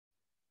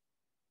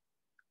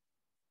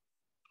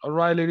All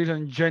right, ladies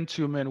and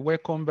gentlemen,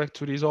 welcome back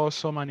to this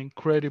awesome and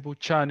incredible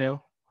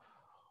channel.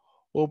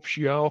 Hope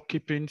you are all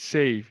keeping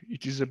safe.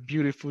 It is a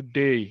beautiful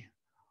day.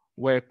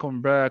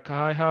 Welcome back.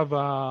 I have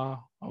a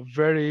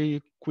very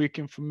quick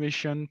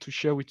information to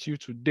share with you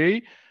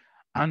today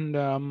and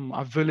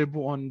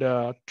available on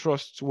the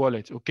Trust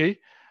wallet. Okay.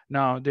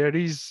 Now there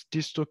is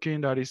this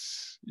token that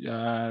is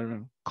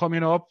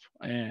coming up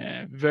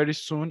very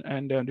soon,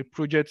 and the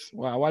project.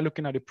 While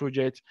looking at the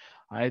project,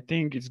 I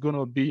think it's going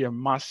to be a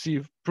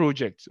massive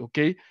project.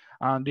 Okay,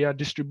 and they are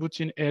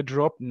distributing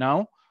airdrop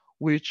now,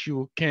 which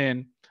you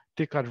can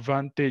take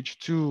advantage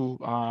to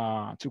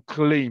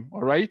claim.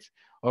 All right.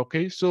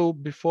 Okay. So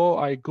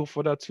before I go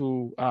further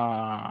to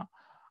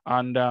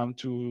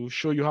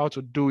show you how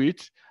to do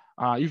it,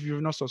 if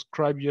you've not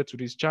subscribed yet to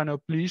this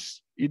channel,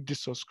 please hit the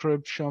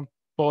subscription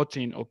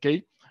button,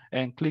 okay?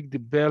 And click the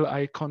bell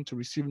icon to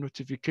receive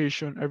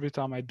notification every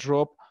time I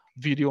drop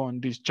video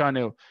on this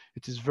channel.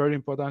 It is very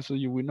important so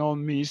you will not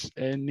miss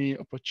any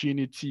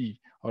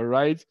opportunity, all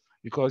right?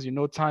 Because you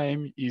know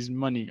time is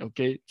money,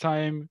 okay?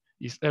 Time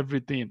is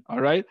everything, all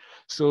right?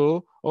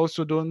 So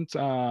also don't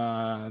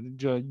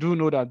do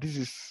know that this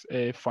is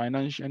a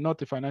financial,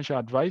 not a financial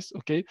advice,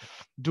 okay?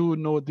 Do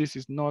know this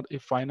is not a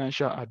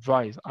financial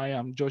advice. I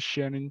am just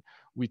sharing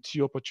with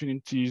you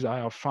opportunities I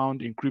have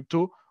found in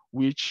crypto,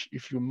 which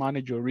if you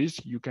manage your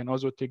risk, you can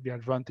also take the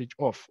advantage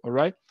of. All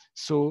right.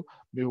 So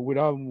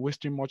without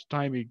wasting much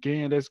time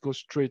again, let's go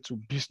straight to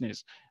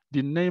business.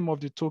 The name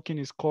of the token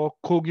is called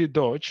Corgi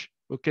Doge.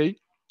 Okay.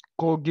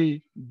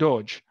 Corgi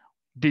Doge.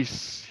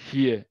 This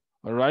here.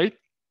 All right.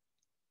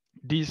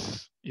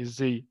 This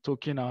is a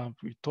token I'll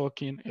be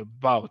talking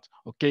about.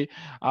 Okay,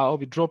 I'll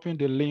be dropping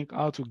the link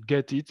how to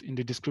get it in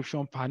the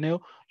description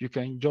panel. You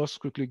can just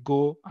quickly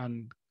go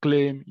and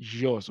claim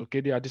yours.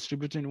 Okay, they are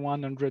distributing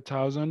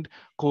 100,000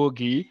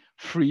 Kogi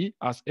free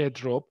as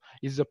airdrop.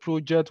 It's a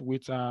project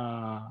with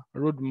a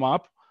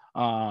roadmap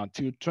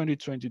till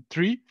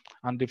 2023,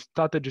 and they've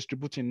started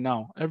distributing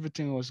now.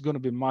 Everything was going to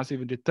be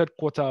massive in the third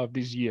quarter of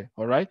this year.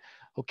 All right.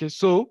 Okay,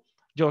 so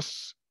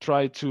just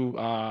try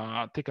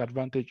to take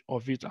advantage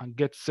of it and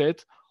get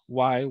set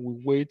while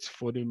we wait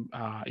for the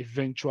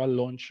eventual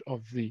launch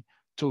of the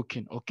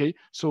token. Okay,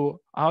 so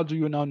how do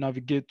you now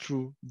navigate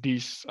through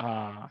this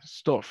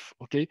stuff?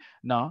 Okay,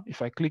 now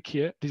if I click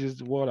here, this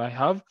is what I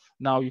have.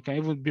 Now you can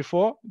even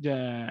before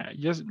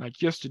yes,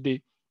 like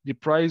yesterday the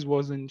price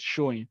wasn't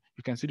showing.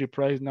 You can see the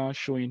price now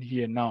showing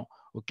here now.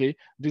 Okay,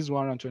 this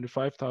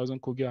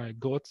 125,000 kogi I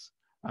got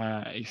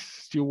is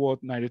still worth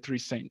 93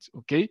 cents.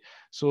 Okay,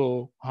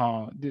 so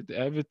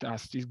everything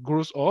as it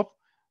grows up,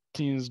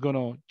 things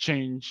gonna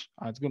change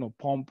and it's gonna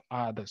pump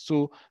harder.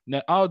 So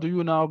now how do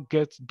you now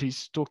get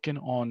this token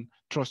on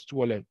Trust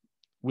Wallet?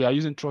 We are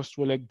using Trust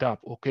Wallet DApp.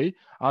 Okay,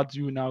 how do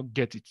you now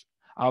get it?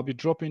 I'll be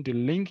dropping the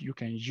link you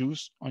can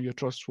use on your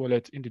Trust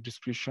Wallet in the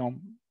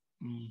description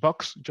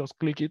box. Just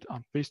click it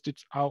and paste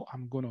it how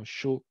I'm gonna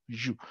show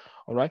you.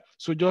 All right,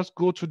 so just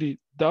go to the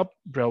DApp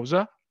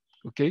browser.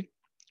 Okay,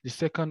 the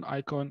second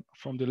icon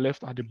from the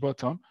left at the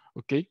bottom.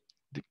 Okay,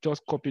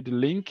 just copy the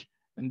link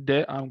and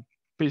there and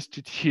paste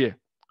it here.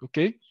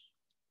 Okay,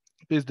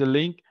 paste the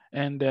link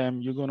and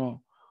you're gonna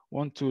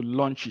want to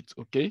launch it.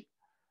 Okay,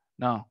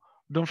 now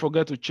don't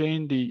forget to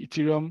change the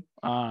Ethereum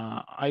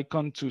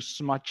icon to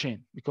Smart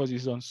Chain because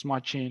it's on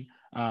Smart Chain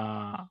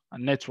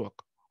network.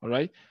 All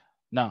right,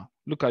 now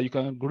look at, you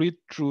can read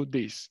through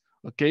this.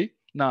 Okay,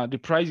 now the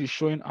price is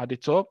showing at the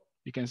top.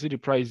 You can see the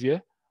price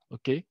here.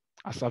 Okay,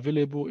 as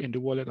available in the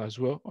wallet as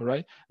well. All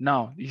right,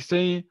 now he's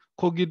saying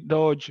Corgi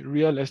Doge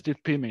real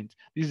estate payment.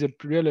 This is a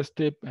real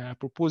estate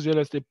proposed real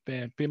estate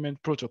payment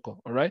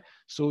protocol. All right,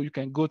 so you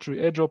can go through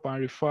airdrop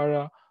and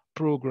referral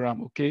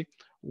program. Okay,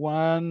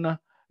 one,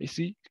 you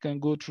see, you can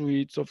go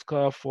through it. Soft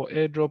car for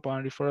airdrop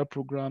and referral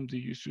programs. You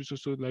use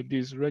so like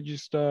this: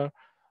 register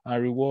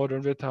and reward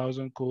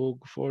 100,000 cog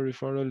for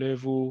referral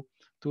level.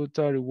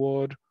 Total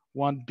reward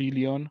 1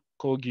 billion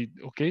Kogi.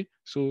 Okay,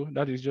 so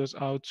that is just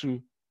how to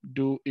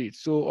do it.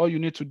 So all you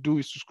need to do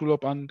is to scroll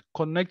up and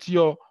connect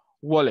your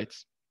wallet.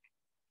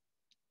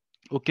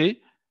 Okay,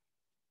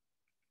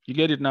 you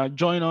get it now.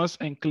 Join us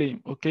and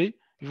claim. Okay,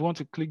 if you want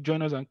to click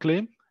join us and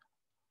claim,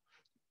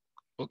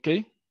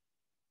 okay,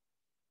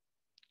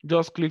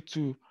 just click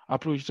to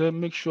approach. So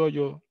make sure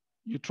you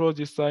trust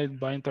this site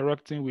by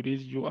interacting with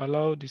it. You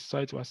allow the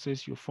site to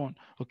access your phone.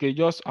 Okay,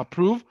 just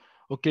approve.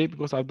 Okay,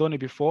 because I've done it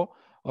before.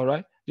 All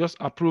right, just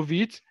approve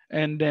it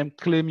and then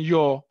claim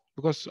your,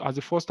 because as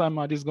the first time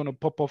this is going to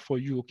pop up for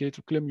you. Okay, to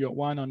claim your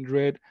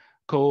 100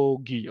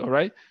 Kogi. All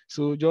right,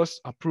 so just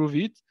approve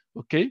it.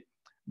 Okay,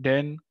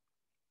 then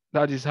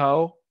that is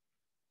how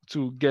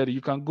to get it.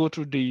 You can go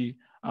through the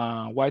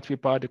white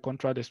paper, the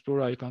contract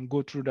explorer. You can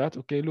go through that.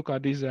 Okay, look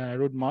at this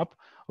roadmap.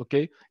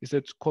 Okay, it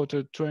says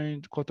quarter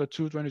 2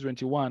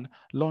 2021,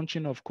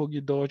 launching of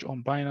Corgi Doge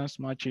on Binance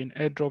Smart Chain,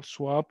 airdrop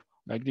swap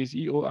like this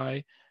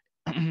EOI.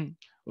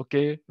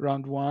 Okay,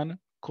 round one,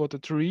 quarter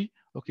three.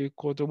 Okay,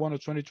 quarter one of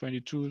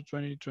 2022 to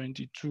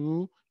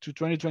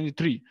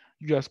 2023.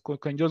 You just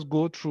can just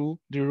go through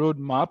the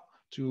roadmap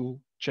to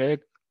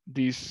check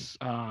this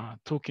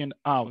token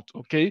out.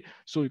 Okay,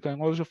 so you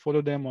can also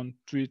follow them on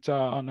Twitter,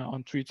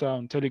 on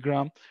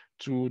Telegram,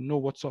 to know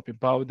what's up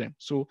about them.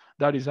 So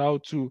that is how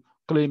to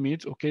claim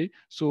it. Okay,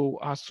 so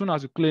as soon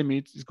as you claim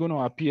it, it's going to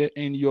appear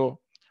in your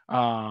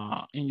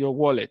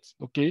wallet.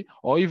 Okay,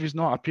 or if it's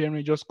not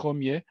appearing, just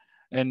come here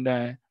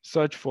and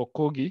search for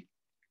Corgi.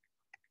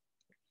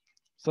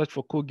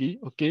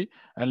 Okay,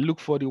 and look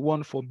for the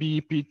one for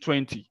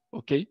BEP20.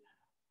 Okay,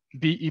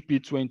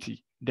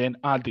 BEP20, then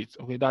add it.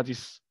 Okay, that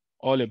is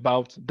all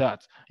about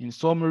that. In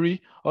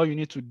summary, all you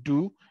need to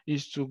do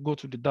is to go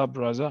to the DApp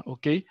browser.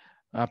 Okay,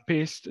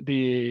 paste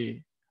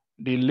the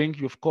link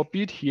you've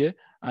copied here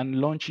and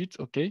launch it.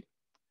 Okay,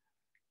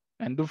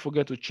 and don't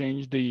forget to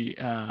change the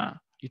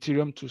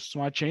Ethereum to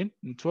Smart Chain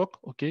network.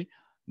 Okay,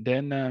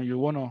 then you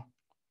want to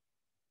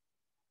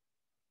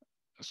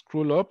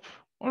scroll up.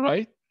 All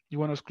right, you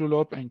want to scroll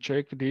up and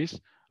check this.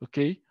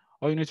 Okay,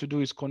 all you need to do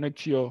is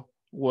connect your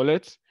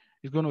wallet.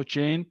 It's going to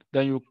chain,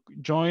 then you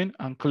join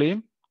and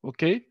claim.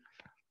 Okay,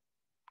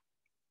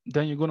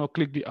 then you're going to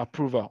click the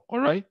approval. All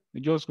right,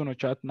 you're just going to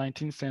chat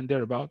 19 cents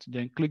thereabout,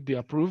 then click the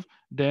approve,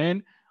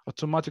 then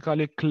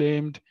automatically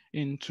claimed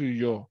into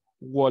your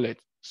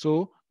wallet.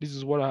 So this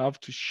is what I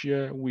have to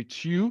share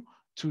with you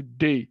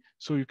today,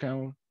 so you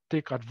can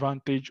take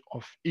advantage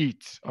of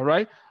it. All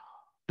right,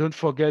 don't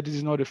forget, this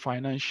is not a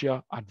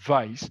financial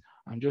advice.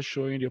 I'm just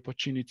showing the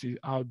opportunity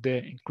out there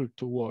in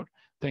crypto world.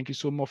 Thank you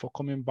so much for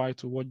coming by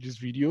to watch this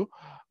video.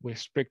 We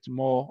expect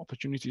more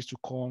opportunities to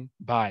come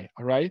by.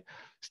 All right,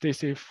 stay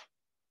safe,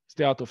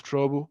 stay out of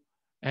trouble,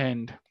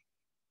 and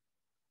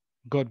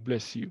God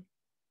bless you.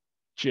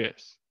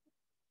 Cheers.